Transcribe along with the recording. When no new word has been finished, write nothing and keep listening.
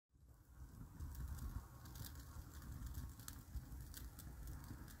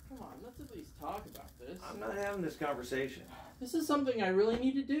Let's at least talk about this. I'm not having this conversation. This is something I really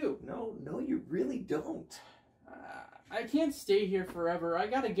need to do. No, you really don't. I can't stay here forever. I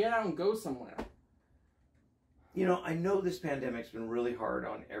gotta get out and go somewhere. You know, I know this pandemic's been really hard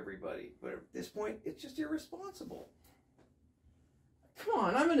on everybody, but at this point, it's just irresponsible. Come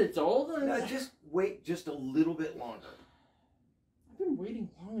on, I'm an adult. No, just wait just a little bit longer. I've been waiting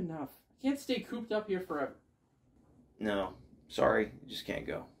long enough. I can't stay cooped up here forever. No, sorry, you just can't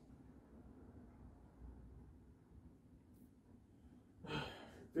go.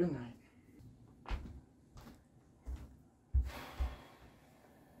 Good night.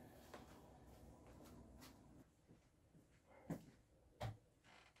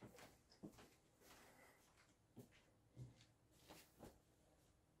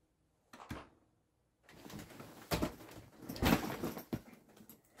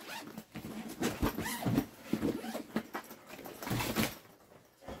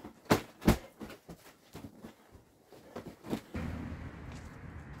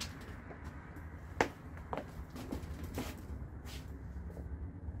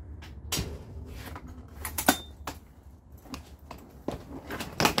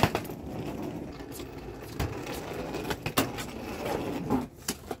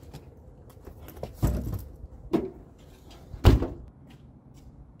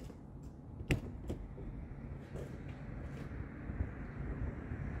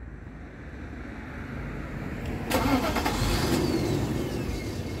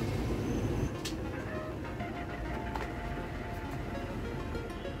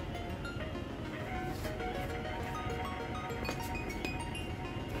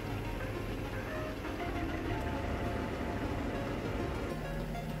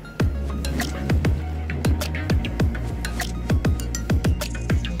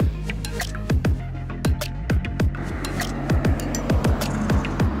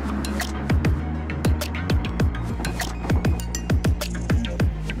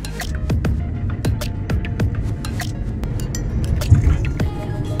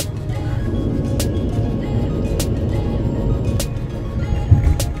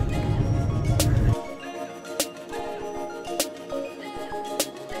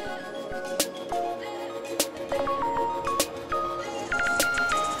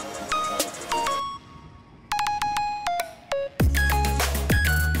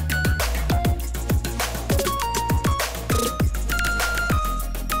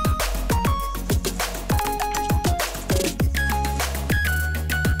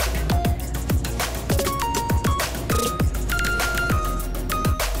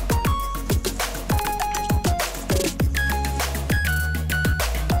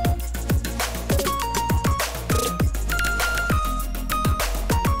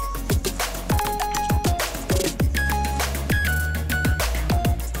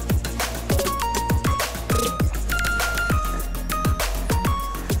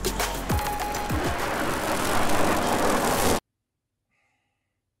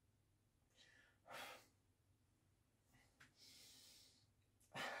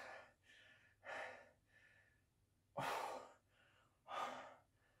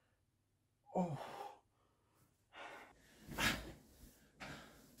 Oh.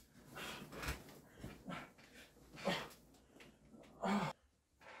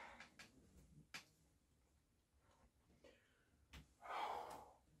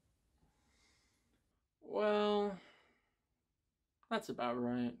 Well, that's about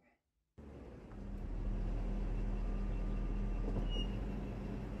right.